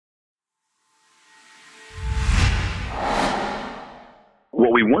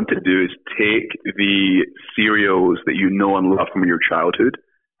what we want to do is take the cereals that you know and love from your childhood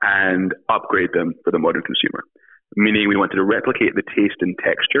and upgrade them for the modern consumer. Meaning we wanted to replicate the taste and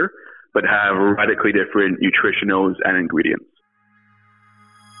texture, but have radically different nutritionals and ingredients.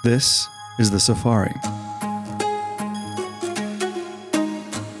 This is The Safari.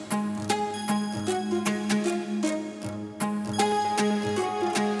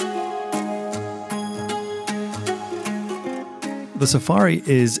 The Safari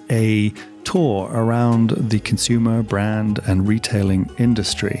is a tour around the consumer, brand, and retailing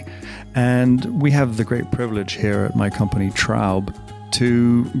industry. And we have the great privilege here at my company, Traub,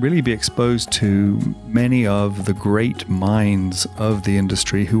 to really be exposed to many of the great minds of the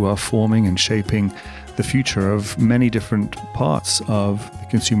industry who are forming and shaping the future of many different parts of the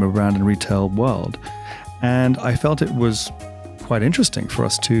consumer, brand, and retail world. And I felt it was quite interesting for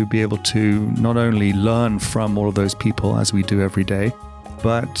us to be able to not only learn from all of those people as we do every day,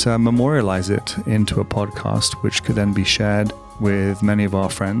 but memorialize it into a podcast, which could then be shared with many of our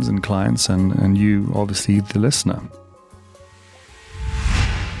friends and clients and you, obviously, the listener.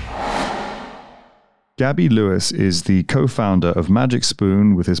 Gabi Lewis is the co-founder of Magic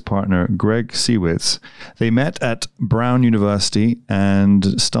Spoon with his partner, Greg Siewitz. They met at Brown University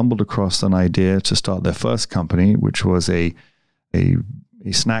and stumbled across an idea to start their first company, which was a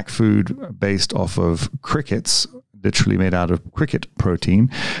snack food based off of crickets, literally made out of cricket protein,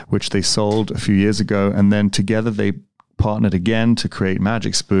 which they sold a few years ago. And then together they partnered again to create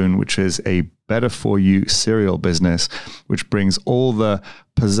Magic Spoon, which is a better for you cereal business, which brings all the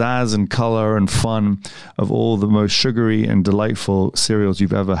pizzazz and color and fun of all the most sugary and delightful cereals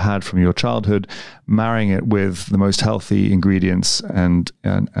you've ever had from your childhood, marrying it with the most healthy ingredients and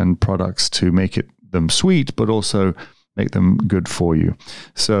products to make them sweet, but also make them good for you.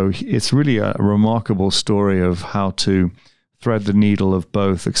 So it's really a remarkable story of how to thread the needle of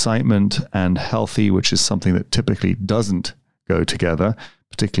both excitement and healthy, which is something that typically doesn't go together,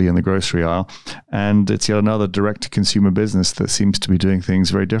 particularly in the grocery aisle. And it's yet another direct-to-consumer business that seems to be doing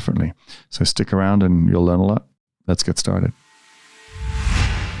things very differently. So stick around and you'll learn a lot. Let's get started.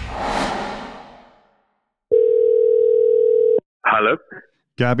 Hello?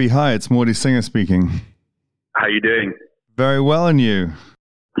 Gabi, hi, it's Mortimer Singer speaking. How are you doing? Very well, and you?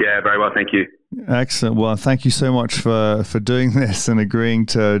 Yeah, very well, thank you. Excellent. Well, thank you so much for doing this and agreeing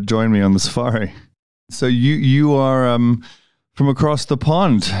to join me on the safari. So you are from across the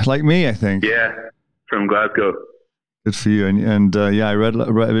pond, like me, I think. Yeah, from Glasgow. Good for you. And yeah, I've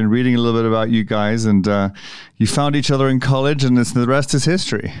been reading a little bit about you guys, and you found each other in college, and the rest is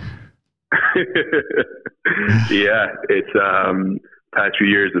history. Yeah, it's past few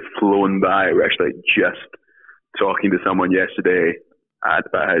years have flown by. We're actually just talking to someone yesterday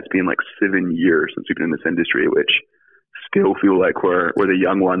about how it's been like 7 years since we've been in this industry, which still feel like we're the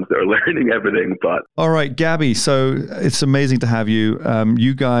young ones that are learning everything. But all right, Gabi, so it's amazing to have you.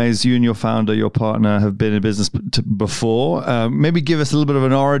 You guys, you and your founder, your partner, have been in business before. Maybe give us a little bit of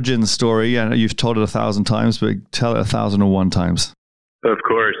an origin story. I know you've told it 1,000 times, but tell it 1,001 times. Of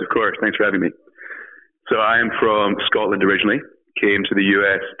course. Thanks for having me. So I am from Scotland originally, came to the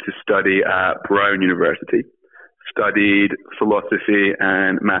US to study at Brown University, studied philosophy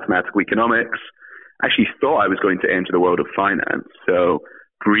and mathematical economics. Actually thought I was going to enter the world of finance. So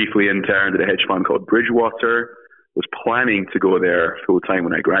briefly interned at a hedge fund called Bridgewater, was planning to go there full time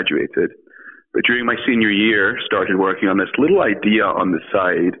when I graduated. But during my senior year, started working on this little idea on the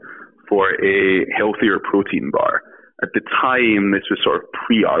side for a healthier protein bar. At the time, this was sort of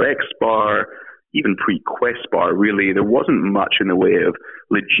pre-RX bar, even pre-Quest bar, really. There wasn't much in the way of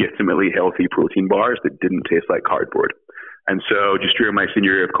legitimately healthy protein bars that didn't taste like cardboard. And so just during my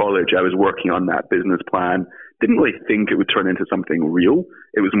senior year of college, I was working on that business plan. Didn't really think it would turn into something real.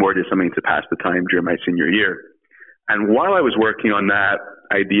 It was more just something to pass the time during my senior year. And while I was working on that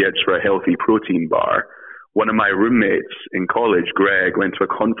idea for a healthy protein bar, one of my roommates in college, Greg, went to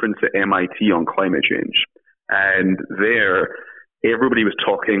a conference at MIT on climate change. And there, everybody was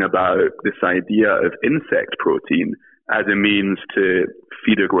talking about this idea of insect protein as a means to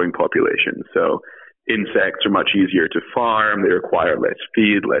feed a growing population. So insects are much easier to farm. They require less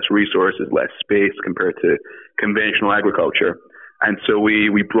feed, less resources, less space compared to conventional agriculture. And so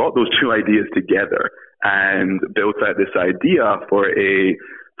we brought those two ideas together and built out this idea for a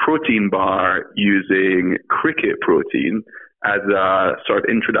protein bar using cricket protein as a sort of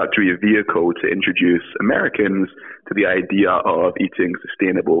introductory vehicle to introduce Americans to the idea of eating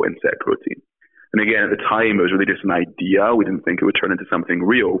sustainable insect protein. And again, at the time, it was really just an idea. We didn't think it would turn into something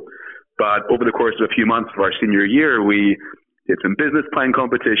real. But over the course of a few months of our senior year, we did some business plan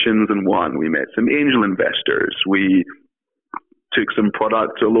competitions and won. We met some angel investors. We took some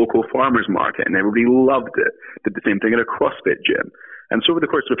product to a local farmer's market and everybody loved it. Did the same thing at a CrossFit gym. And so over the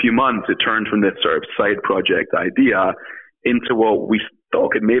course of a few months, it turned from this sort of side project idea into what we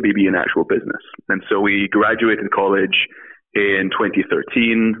thought could maybe be an actual business. And so we graduated college in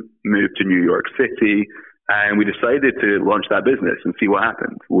 2013, moved to New York City, and we decided to launch that business and see what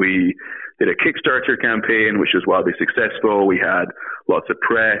happened. We did a Kickstarter campaign, which was wildly successful. We had lots of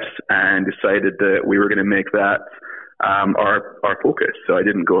press and decided that we were going to make that our focus. So I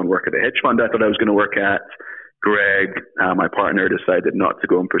didn't go and work at a hedge fund I thought I was going to work at. Greg, my partner, decided not to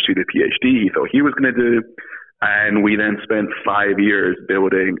go and pursue the PhD he thought he was going to do. And we then spent 5 years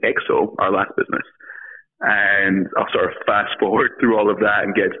building EXO, our last business. And I'll sort of fast forward through all of that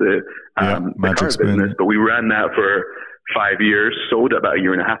and get to the current business. But we ran that for 5 years, sold it about a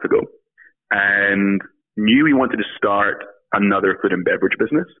year and a half ago, and knew we wanted to start another food and beverage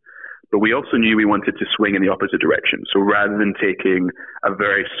business. But we also knew we wanted to swing in the opposite direction. So rather than taking a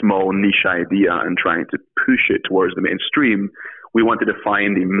very small niche idea and trying to push it towards the mainstream, we wanted to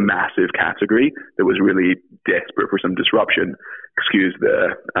find a massive category that was really desperate for some disruption. Excuse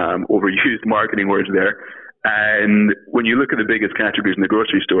the overused marketing words there. And when you look at the biggest categories in the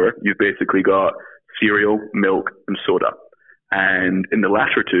grocery store, you've basically got cereal, milk, and soda. And in the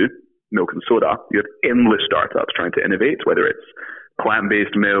latter two, milk and soda, you have endless startups trying to innovate, whether it's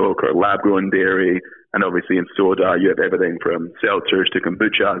plant-based milk or lab-grown dairy. And obviously in soda, you have everything from seltzers to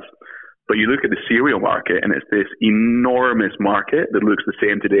kombuchas. But you look at the cereal market, and it's this enormous market that looks the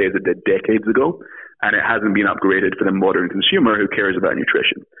same today as it did decades ago, and it hasn't been upgraded for the modern consumer who cares about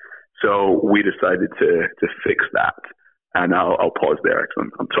nutrition. So we decided to fix that. And I'll pause there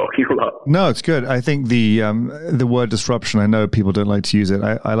because I'm talking a lot. No, it's good. I think the word disruption, I know people don't like to use it.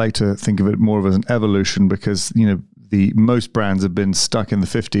 I like to think of it more of as an evolution because, the most brands have been stuck in the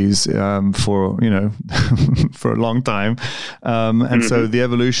 50s for for a long time, and so the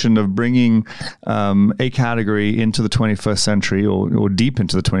evolution of bringing a category into the 21st century or deep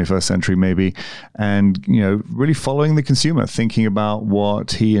into the 21st century maybe, and really following the consumer, thinking about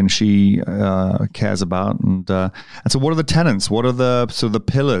what he and she cares about, and so what are the tenets? What are the sort of the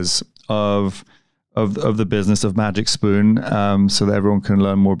pillars of the business of Magic Spoon, so that everyone can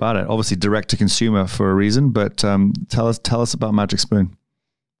learn more about it? Obviously, direct to consumer for a reason, but tell us about Magic Spoon.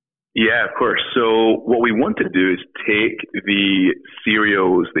 Yeah, of course. So what we want to do is take the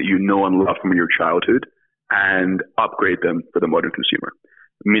cereals that you know and love from your childhood and upgrade them for the modern consumer.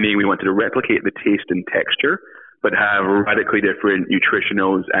 Meaning, we wanted to replicate the taste and texture, but have radically different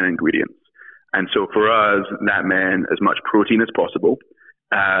nutritionals and ingredients. And so for us, that meant as much protein as possible,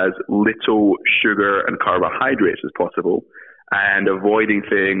 as little sugar and carbohydrates as possible, and avoiding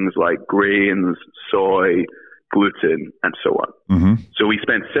things like grains, soy, gluten, and so on. Mm-hmm. So we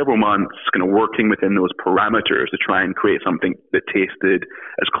spent several months kind of working within those parameters to try and create something that tasted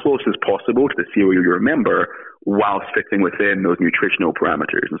as close as possible to the cereal you remember, while fitting within those nutritional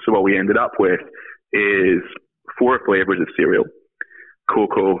parameters. And so what we ended up with is 4 flavors of cereal: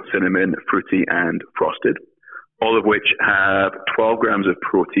 cocoa, cinnamon, fruity, and frosted, all of which have 12 grams of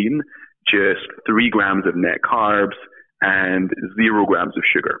protein, just 3 grams of net carbs, and 0 grams of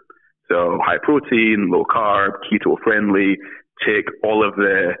sugar. So high protein, low carb, keto friendly, tick all of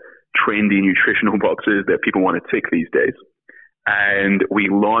the trendy nutritional boxes that people want to tick these days. And we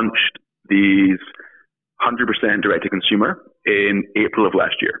launched these 100% direct to consumer in April of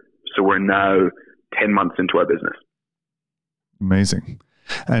last year. So we're now 10 months into our business. Amazing.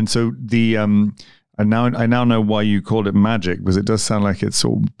 And so I now know why you called it magic, because it does sound like it's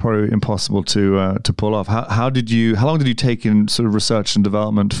sort of probably impossible to pull off. How long did you take in sort of research and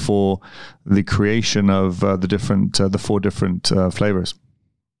development for the creation of the 4 different flavors?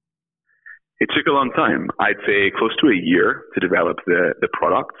 It took a long time. I'd say close to a year to develop the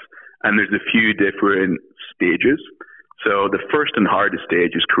product, and there's a few different stages. So the first and hardest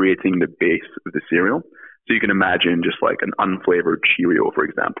stage is creating the base of the cereal. So you can imagine just like an unflavored Cheerio, for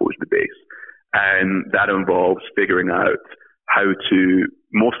example, is the base. And that involves figuring out how to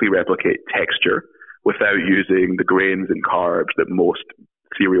mostly replicate texture without using the grains and carbs that most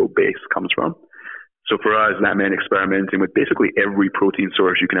cereal base comes from. So for us, that meant experimenting with basically every protein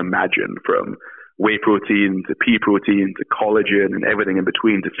source you can imagine, from whey protein to pea protein to collagen and everything in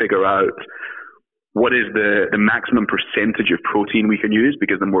between, to figure out what is the maximum percentage of protein we can use,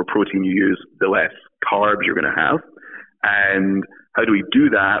 because the more protein you use, the less carbs you're going to have. And how do we do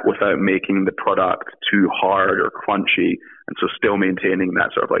that without making the product too hard or crunchy, and so still maintaining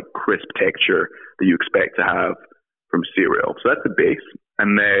that sort of like crisp texture that you expect to have from cereal? So that's the base.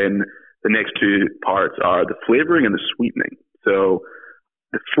 And then the next 2 parts are the flavoring and the sweetening. So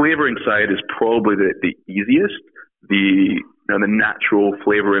the flavoring side is probably the easiest. The Now, the natural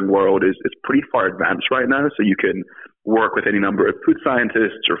flavoring world is pretty far advanced right now, so you can work with any number of food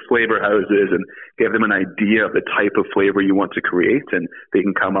scientists or flavor houses and give them an idea of the type of flavor you want to create, and they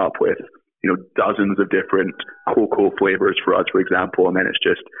can come up with dozens of different cocoa flavors for us, for example, and then it's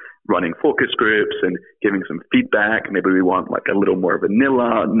just running focus groups and giving some feedback. Maybe we want like a little more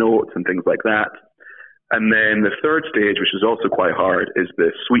vanilla notes and things like that. And then the third stage, which is also quite hard, is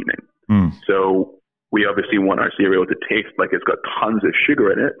the sweetening. So we obviously want our cereal to taste like it's got tons of sugar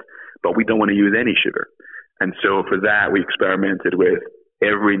in it, but we don't want to use any sugar. And so for that, we experimented with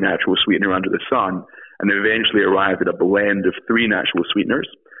every natural sweetener under the sun and eventually arrived at a blend of 3 natural sweeteners,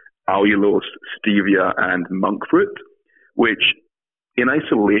 allulose, stevia, and monk fruit, which in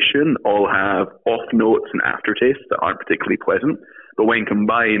isolation all have off notes and aftertastes that aren't particularly pleasant. But when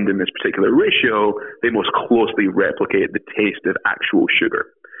combined in this particular ratio, they most closely replicate the taste of actual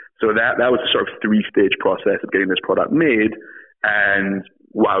sugar. So that was a sort of 3-stage process of getting this product made. And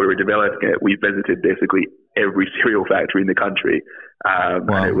while we were developing it, we visited basically every cereal factory in the country. Wow.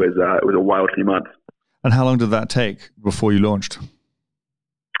 And it was a wild few months. And how long did that take before you launched?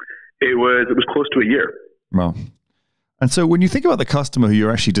 It was close to a year. Wow. And so when you think about the customer who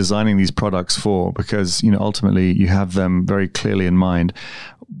you're actually designing these products for, because ultimately you have them very clearly in mind,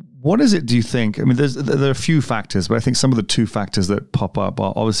 what is it, do you think? I mean, there are a few factors, but I think some of the 2 factors that pop up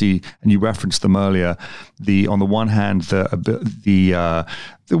are obviously, and you referenced them earlier, on the one hand, the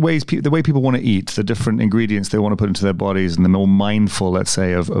way people want to eat, the different ingredients they want to put into their bodies, and the more mindful, let's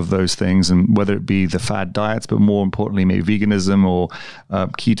say, of those things, and whether it be the fad diets, but more importantly, maybe veganism or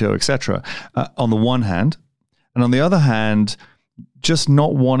keto, etc. On the one hand, and on the other hand, just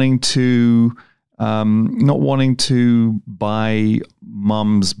not wanting to buy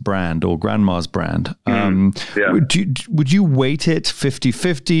mum's brand or grandma's brand. Would you weight it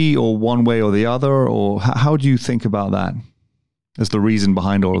 50-50 or one way or the other? Or how do you think about that as the reason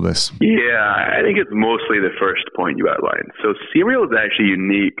behind all of this? Yeah, I think it's mostly the first point you outlined. So cereal is actually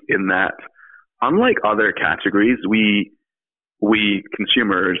unique in that, unlike other categories, we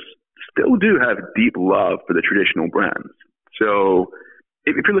consumers still do have deep love for the traditional brands. So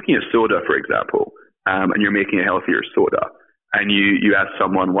if you're looking at soda, for example, and you're making a healthier soda, and you ask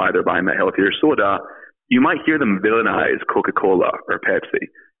someone why they're buying that healthier soda, you might hear them villainize Coca-Cola or Pepsi.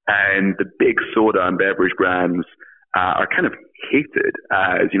 And the big soda and beverage brands are kind of hated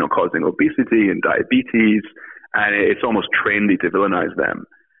as, causing obesity and diabetes, and it's almost trendy to villainize them.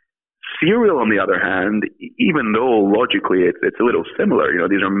 Cereal, on the other hand, even though logically it's a little similar,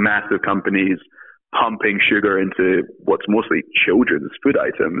 these are massive companies pumping sugar into what's mostly children's food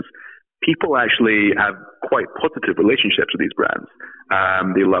items, people actually have quite positive relationships with these brands.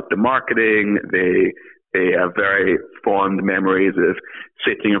 They love the marketing. They have very fond memories of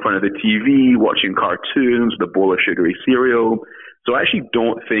sitting in front of the TV, watching cartoons with a bowl of sugary cereal. So I actually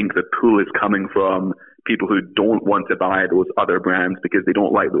don't think the pull is coming from people who don't want to buy those other brands because they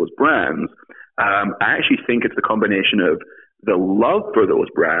don't like those brands. I actually think it's the combination of the love for those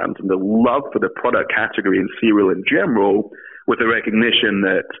brands and the love for the product category and cereal in general, with the recognition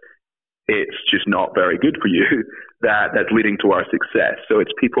that it's just not very good for you, that's leading to our success. So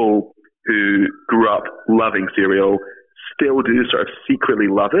it's people who grew up loving cereal, still do sort of secretly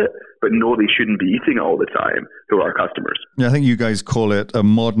love it, but know they shouldn't be eating it all the time, who are our customers. Yeah, I think you guys call it a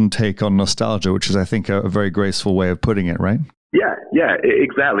modern take on nostalgia, which is, I think, a very graceful way of putting it, right? Yeah,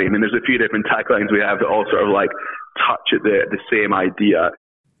 exactly. I mean, there's a few different taglines we have that all sort of like touch at the same idea.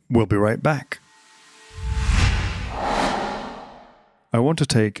 We'll be right back. I want to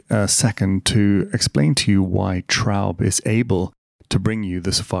take a second to explain to you why Traub is able to bring you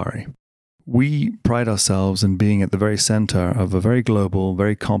the safari. We pride ourselves in being at the very center of a very global,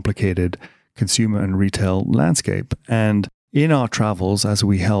 very complicated consumer and retail landscape. And in our travels, as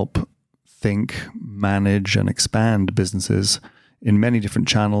we help think, manage, and expand businesses in many different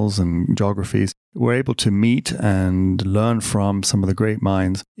channels and geographies, we're able to meet and learn from some of the great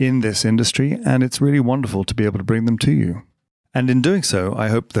minds in this industry. And it's really wonderful to be able to bring them to you. And in doing so, I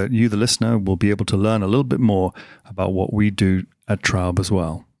hope that you, the listener, will be able to learn a little bit more about what we do at Traub as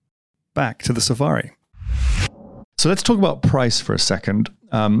well. Back to the safari. So let's talk about price for a second.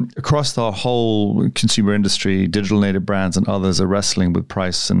 Across the whole consumer industry, digital native brands and others are wrestling with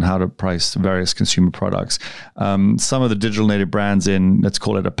price and how to price various consumer products. Some of the digital native brands in, let's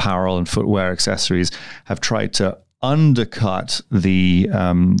call it apparel and footwear accessories, have tried to undercut the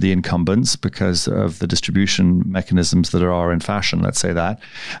incumbents because of the distribution mechanisms that are in fashion, let's say that.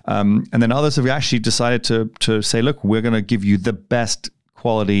 And then others have actually decided to say, look, we're going to give you the best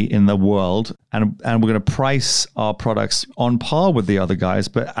quality in the world, and we're going to price our products on par with the other guys,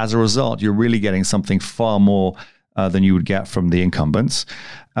 but as a result, you're really getting something far more than you would get from the incumbents.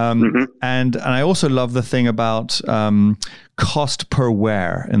 And I also love the thing about cost per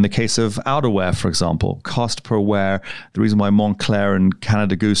wear. In the case of outerwear, for example, cost per wear. The reason why Montclair and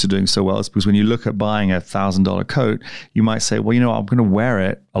Canada Goose are doing so well is because when you look at buying $1,000 coat, you might say, well, I'm going to wear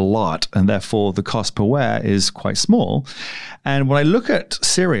it a lot, and therefore the cost per wear is quite small. And when I look at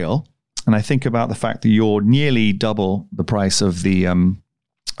cereal, and I think about the fact that you're nearly double the price of the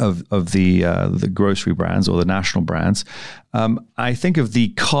the grocery brands or the national brands, I think of the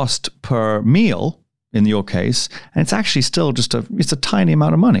cost per meal in your case, and it's actually still just it's a tiny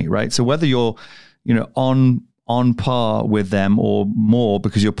amount of money, right? So whether you're on par with them or more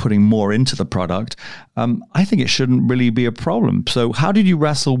because you're putting more into the product, I think it shouldn't really be a problem. So how did you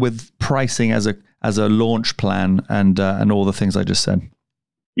wrestle with pricing as a launch plan and all the things I just said?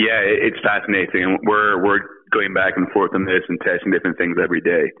 Yeah, it's fascinating, and we're going back and forth on this and testing different things every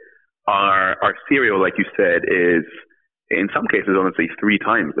day. Our cereal, like you said, is in some cases honestly 3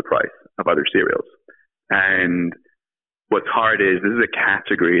 times the price of other cereals. And what's hard is this is a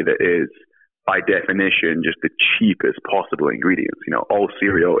category that is by definition just the cheapest possible ingredients. All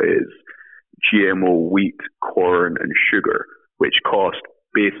cereal is GMO wheat, corn, and sugar, which cost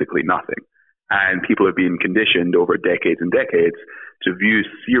basically nothing. And people have been conditioned over decades and decades to view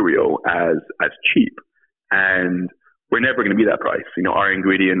cereal as cheap. And we're never going to be that price. Our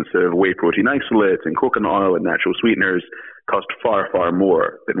ingredients of whey protein isolates and coconut oil and natural sweeteners cost far, far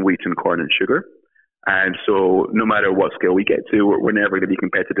more than wheat and corn and sugar. And so no matter what scale we get to, we're never going to be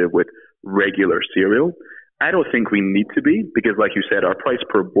competitive with regular cereal. I don't think we need to be, because like you said, our price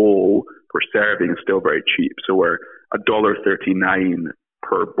per bowl, per serving is still very cheap. So we're $1.39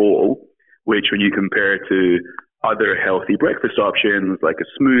 per bowl, which when you compare to other healthy breakfast options like a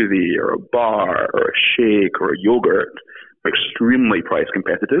smoothie or a bar or a shake or a yogurt, we're extremely price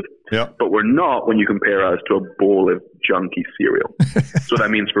competitive. Yeah. But we're not when you compare us to a bowl of junky cereal. So that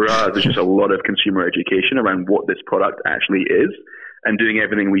means for us, there's just a lot of consumer education around what this product actually is and doing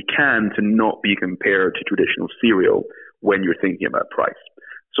everything we can to not be compared to traditional cereal when you're thinking about price.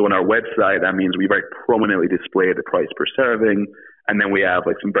 So on our website, that means we very prominently display the price per serving. And then we have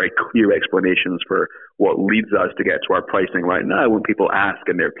some very clear explanations for what leads us to get to our pricing right now when people ask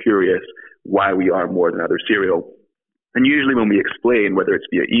and they're curious why we are more than other cereal. And usually when we explain, whether it's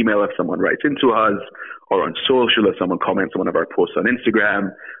via email if someone writes into us or on social if someone comments on one of our posts on Instagram,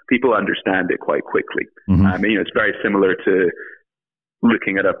 people understand it quite quickly. Mm-hmm. It's very similar to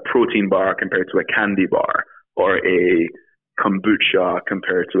looking at a protein bar compared to a candy bar, or a kombucha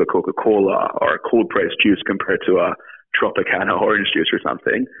compared to a Coca-Cola, or a cold pressed juice compared to a Tropicana orange juice or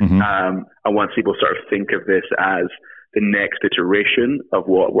something. Mm-hmm. And once people sort of think of this as the next iteration of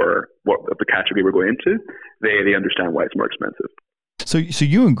what of the category we're going into, they understand why it's more expensive. So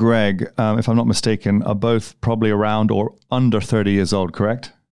you and Greg, if I'm not mistaken, are both probably around or under 30 years old,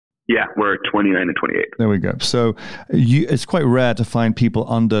 correct? Yeah, we're 29 and 28. There we go. So it's quite rare to find people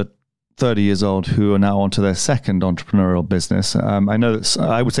under 30 years old who are now onto their second entrepreneurial business. I know that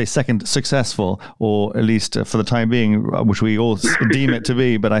I would say second successful, or at least for the time being, which we all deem it to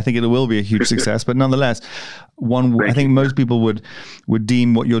be, but I think it will be a huge success. But nonetheless, I think most people would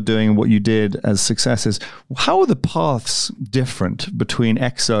deem what you're doing and what you did as successes. How are the paths different between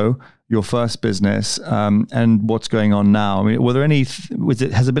EXO, your first business, and what's going on now? I mean,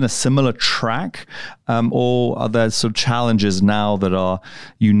 has it been a similar track, or are there sort of challenges now that are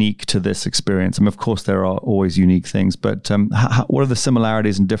unique to this experience? I mean, of course, there are always unique things, but what are the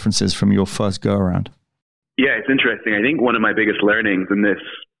similarities and differences from your first go around? Yeah, it's interesting. I think one of my biggest learnings, and this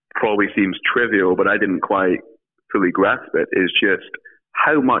probably seems trivial, but I didn't quite fully grasp it, is just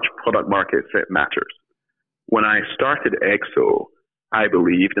how much product market fit matters. When I started EXO, I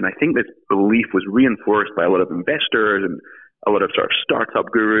believed, and I think this belief was reinforced by a lot of investors and a lot of sort of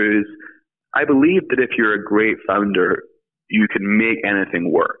startup gurus. I believed that if you're a great founder, you can make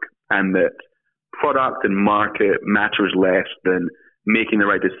anything work, and that product and market matters less than making the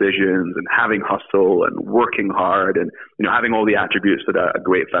right decisions and having hustle and working hard and having all the attributes that a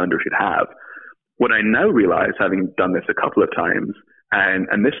great founder should have. What I now realize, having done this a couple of times,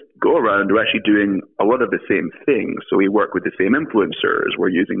 and this go around, we're actually doing a lot of the same things. So we work with the same influencers.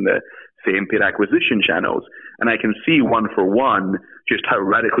 We're using the same paid acquisition channels. And I can see one for one just how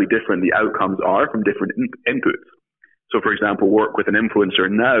radically different the outcomes are from different inputs. So for example, work with an influencer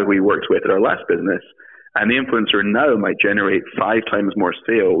now we worked with at our last business. And the influencer now might generate 5 times more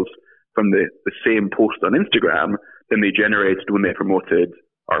sales from the same post on Instagram than they generated when they promoted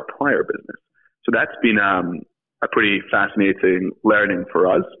our prior business. So that's been a pretty fascinating learning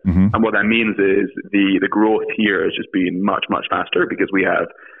for us. Mm-hmm. And what that means is the growth here has just been much, much faster because we have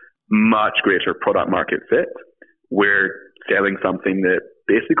much greater product market fit. we're selling something that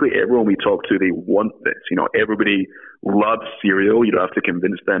basically everyone we talk to, they want this. Everybody loves cereal. You don't have to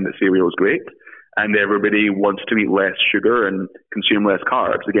convince them that cereal is great. And everybody wants to eat less sugar and consume less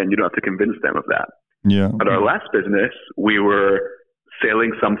carbs. Again, you don't have to convince them of that. Yeah. At our last business, we were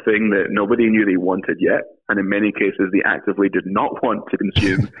selling something that nobody knew they wanted yet. And in many cases, they actively did not want to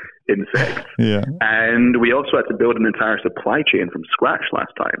consume insects. Yeah. And we also had to build an entire supply chain from scratch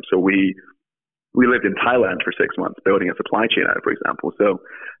last time. So we lived in Thailand for 6 months building a supply chain out, for example. So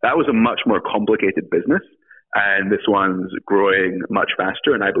that was a much more complicated business. And this one's growing much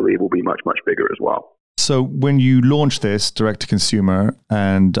faster, and I believe will be much, much bigger as well. So when you launched this direct to consumer,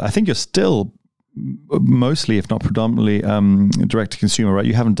 and I think you're still mostly, if not predominantly, direct to consumer, right?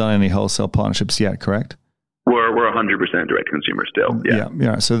 You haven't done any wholesale partnerships yet, correct? We're 100% direct to consumer still.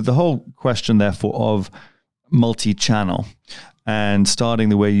 Yeah. So the whole question, therefore, of multi-channel and starting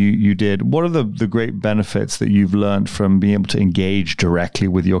the way you did, what are the great benefits that you've learned from being able to engage directly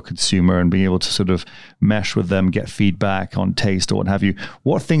with your consumer and being able to sort of mesh with them, get feedback on taste or what have you?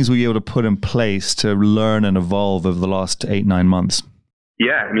 What things were you able to put in place to learn and evolve over the last 8-9 months?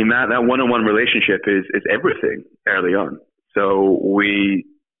 Yeah, I mean, that one-on-one relationship is everything early on. So we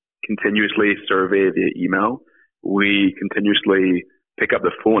continuously survey via email. We continuously pick up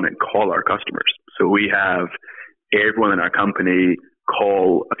the phone and call our customers. So we have everyone in our company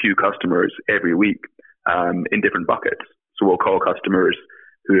call a few customers every week in different buckets. So we'll call customers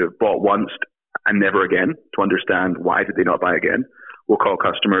who have bought once and never again to understand why did they not buy again. We'll call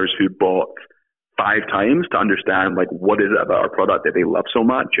customers who bought 5 times to understand what is it about our product that they love so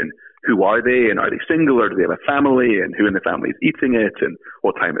much, and who are they, and are they single, or do they have a family, and who in the family is eating it, and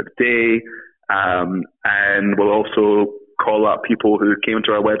what time of day. And we'll also call up people who came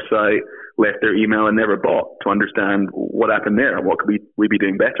to our website, left their email and never bought, to understand what happened there and what could we be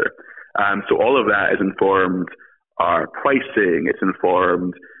doing better. So all of that has informed our pricing. It's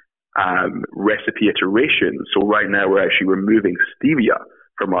informed recipe iteration. So right now we're actually removing stevia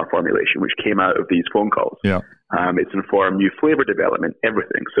from our formulation, which came out of these phone calls. Yeah. It's informed new flavor development,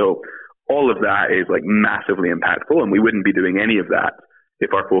 everything. So all of that is massively impactful, and we wouldn't be doing any of that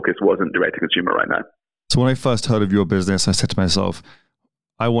if our focus wasn't direct to consumer right now. So when I first heard of your business, I said to myself,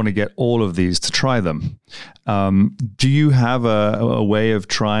 I want to get all of these to try them. Do you have a way of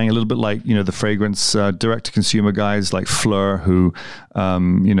trying, a little bit like, the fragrance direct-to-consumer guys like Fleur who,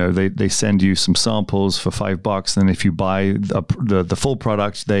 they send you some samples for $5, and if you buy the full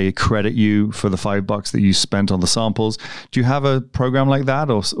product, they credit you for the $5 that you spent on the samples. Do you have a program like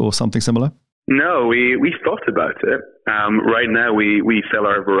that or something similar? No, we thought about it. Right now, we sell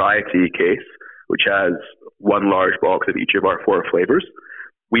our variety case, which has one large box of each of our 4 flavors.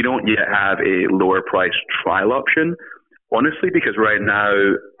 We don't yet have a lower price trial option, honestly, because right now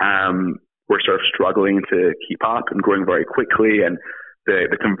we're sort of struggling to keep up and growing very quickly, and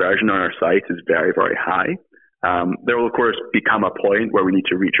the conversion on our site is very, very high. There will, of course, become a point where we need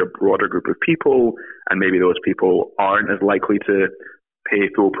to reach a broader group of people, and maybe those people aren't as likely to pay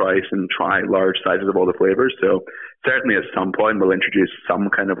full price and try large sizes of all the flavors. So certainly at some point we'll introduce some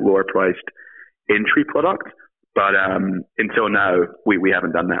kind of lower priced entry product. But until now, we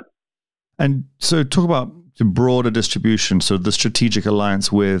haven't done that. And so talk about the broader distribution. So the strategic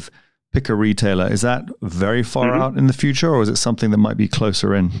alliance with pick a retailer, is that very far out in the future, or is it something that might be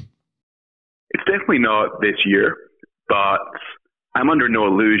closer in? It's definitely not this year, but I'm under no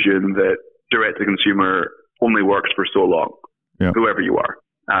illusion that direct-to-consumer only works for so long, whoever you are.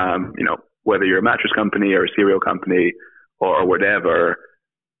 Whether you're a mattress company or a cereal company or whatever,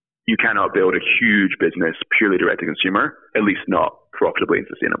 you cannot build a huge business purely direct-to-consumer, at least not profitably and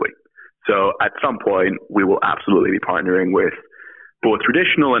sustainably. So at some point, we will absolutely be partnering with both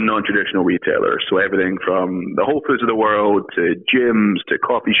traditional and non-traditional retailers. So everything from the Whole Foods of the world to gyms to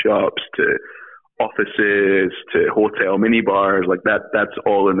coffee shops to offices to hotel mini bars, that's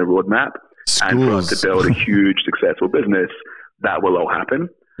all in the roadmap. Schools. And for us to build a huge, successful business, that will all happen.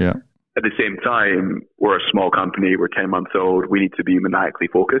 Yeah. At the same time, we're a small company. We're 10 months old. We need to be maniacally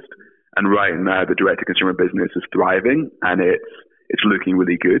focused. And right now, the direct-to-consumer business is thriving, and it's looking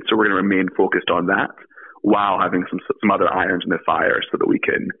really good. So we're going to remain focused on that while having some other irons in the fire so that we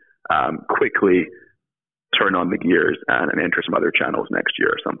can quickly turn on the gears and enter some other channels next year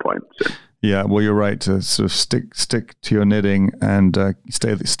at some point. So. Yeah, well, you're right to sort of stick to your knitting and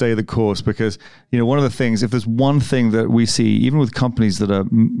stay the course, because one of the things, if there's one thing that we see, even with companies that are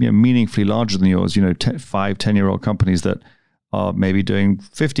meaningfully larger than yours, 5-10-year-old companies that are maybe doing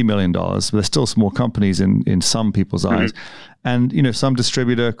 $50 million, but they're still small companies in some people's eyes. And, some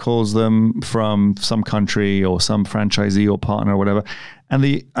distributor calls them from some country or some franchisee or partner or whatever. And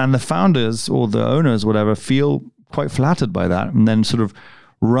the founders or the owners, whatever, feel quite flattered by that, and then sort of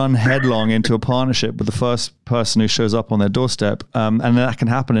run headlong into a partnership with the first person who shows up on their doorstep. And that can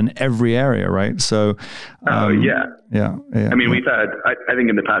happen in every area, right? So, yeah. I mean, we've had, I think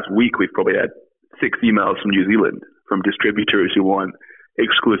in the past week, we've probably had 6 emails from New Zealand from distributors who want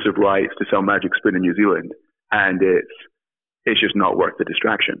exclusive rights to sell Magic Spoon in New Zealand. And it's just not worth the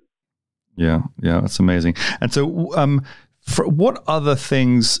distraction. Yeah, that's amazing. And so, what other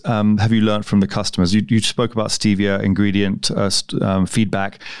things have you learned from the customers? You spoke about stevia ingredient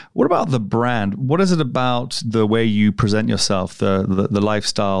feedback. What about the brand? What is it about the way you present yourself, the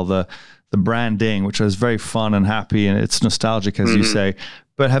lifestyle, the branding, which is very fun and happy, and it's nostalgic, as you say.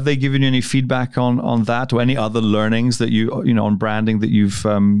 But have they given you any feedback on that, or any other learnings that you on branding that you've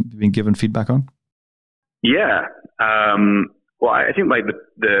been given feedback on? Yeah. Well, I think like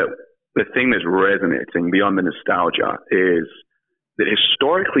the thing that's resonating beyond the nostalgia is that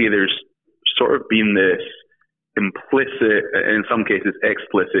historically there's sort of been this implicit, and in some cases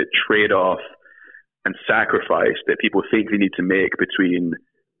explicit, trade-off and sacrifice that people think they need to make between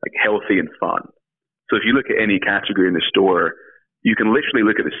like healthy and fun. So if you look at any category in the store, you can literally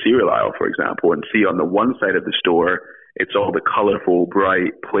look at the cereal aisle, for example, and see on the one side of the store, it's all the colorful,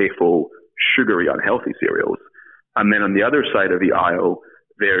 bright, playful, sugary, unhealthy cereals. And then on the other side of the aisle,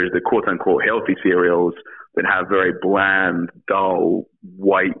 there's the quote-unquote healthy cereals that have very bland, dull,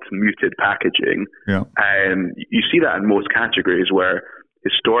 white, muted packaging. Yeah. And you see that in most categories where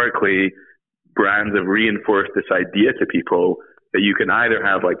historically brands have reinforced this idea to people that you can either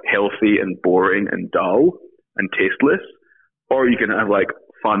have like healthy and boring and dull and tasteless, or you can have like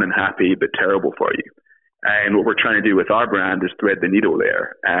fun and happy but terrible for you. And what we're trying to do with our brand is thread the needle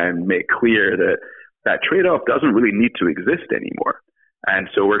there and make clear that that trade-off doesn't really need to exist anymore. And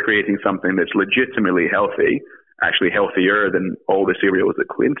so we're creating something that's legitimately healthy, actually healthier than all the cereals that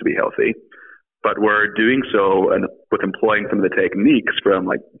claim to be healthy. But we're doing so and with employing some of the techniques from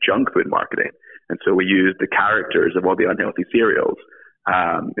like junk food marketing. And so we use the characters of all the unhealthy cereals,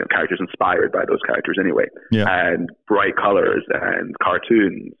 characters inspired by those characters anyway, and bright colors and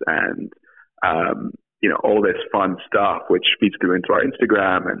cartoons and, all this fun stuff, which feeds through into our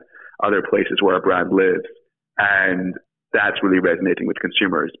Instagram and other places where our brand lives. And that's really resonating with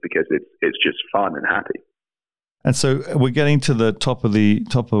consumers because it's just fun and happy. And so we're getting to the top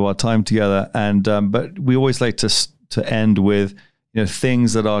of our time together, and but we always like to end with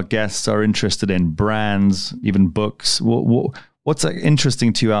things that our guests are interested in, brands, even books. What's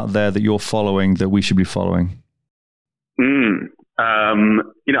interesting to you out there that you're following that we should be following?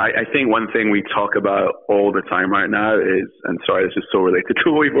 I think one thing we talk about all the time right now is, and sorry, this is so related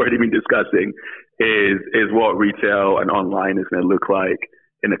to what we've already been discussing, is what retail and online is going to look like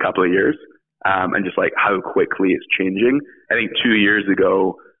in a couple of years, and just like how quickly it's changing. I think 2 years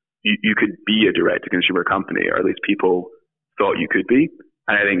ago, you could be a direct-to-consumer company, or at least people thought you could be.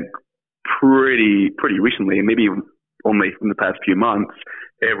 And I think pretty recently, and maybe only in the past few months,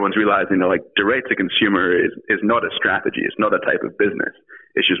 everyone's realizing that like direct-to-consumer is not a strategy. It's not a type of business.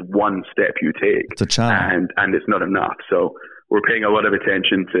 It's just one step you take. It's a channel. And it's not enough. So we're paying a lot of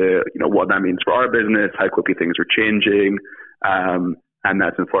attention to, what that means for our business, how quickly things are changing. And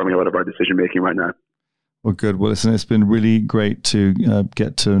that's informing a lot of our decision making right now. Well, good. Well, listen, it's been really great to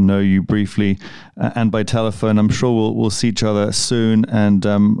get to know you briefly and by telephone. I'm sure we'll see each other soon. And,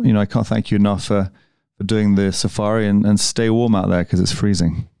 I can't thank you enough for doing the safari and stay warm out there because it's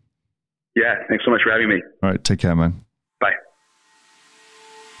freezing. Yeah. Thanks so much for having me. All right. Take care, man. Bye.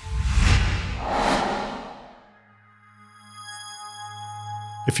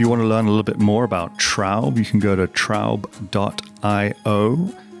 If you want to learn a little bit more about Traub, you can go to traub.io,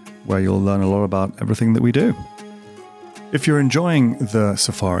 where you'll learn a lot about everything that we do. If you're enjoying the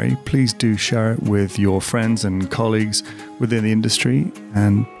safari, please do share it with your friends and colleagues within the industry.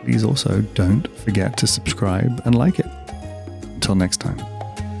 And please also don't forget to subscribe and like it. Until next time.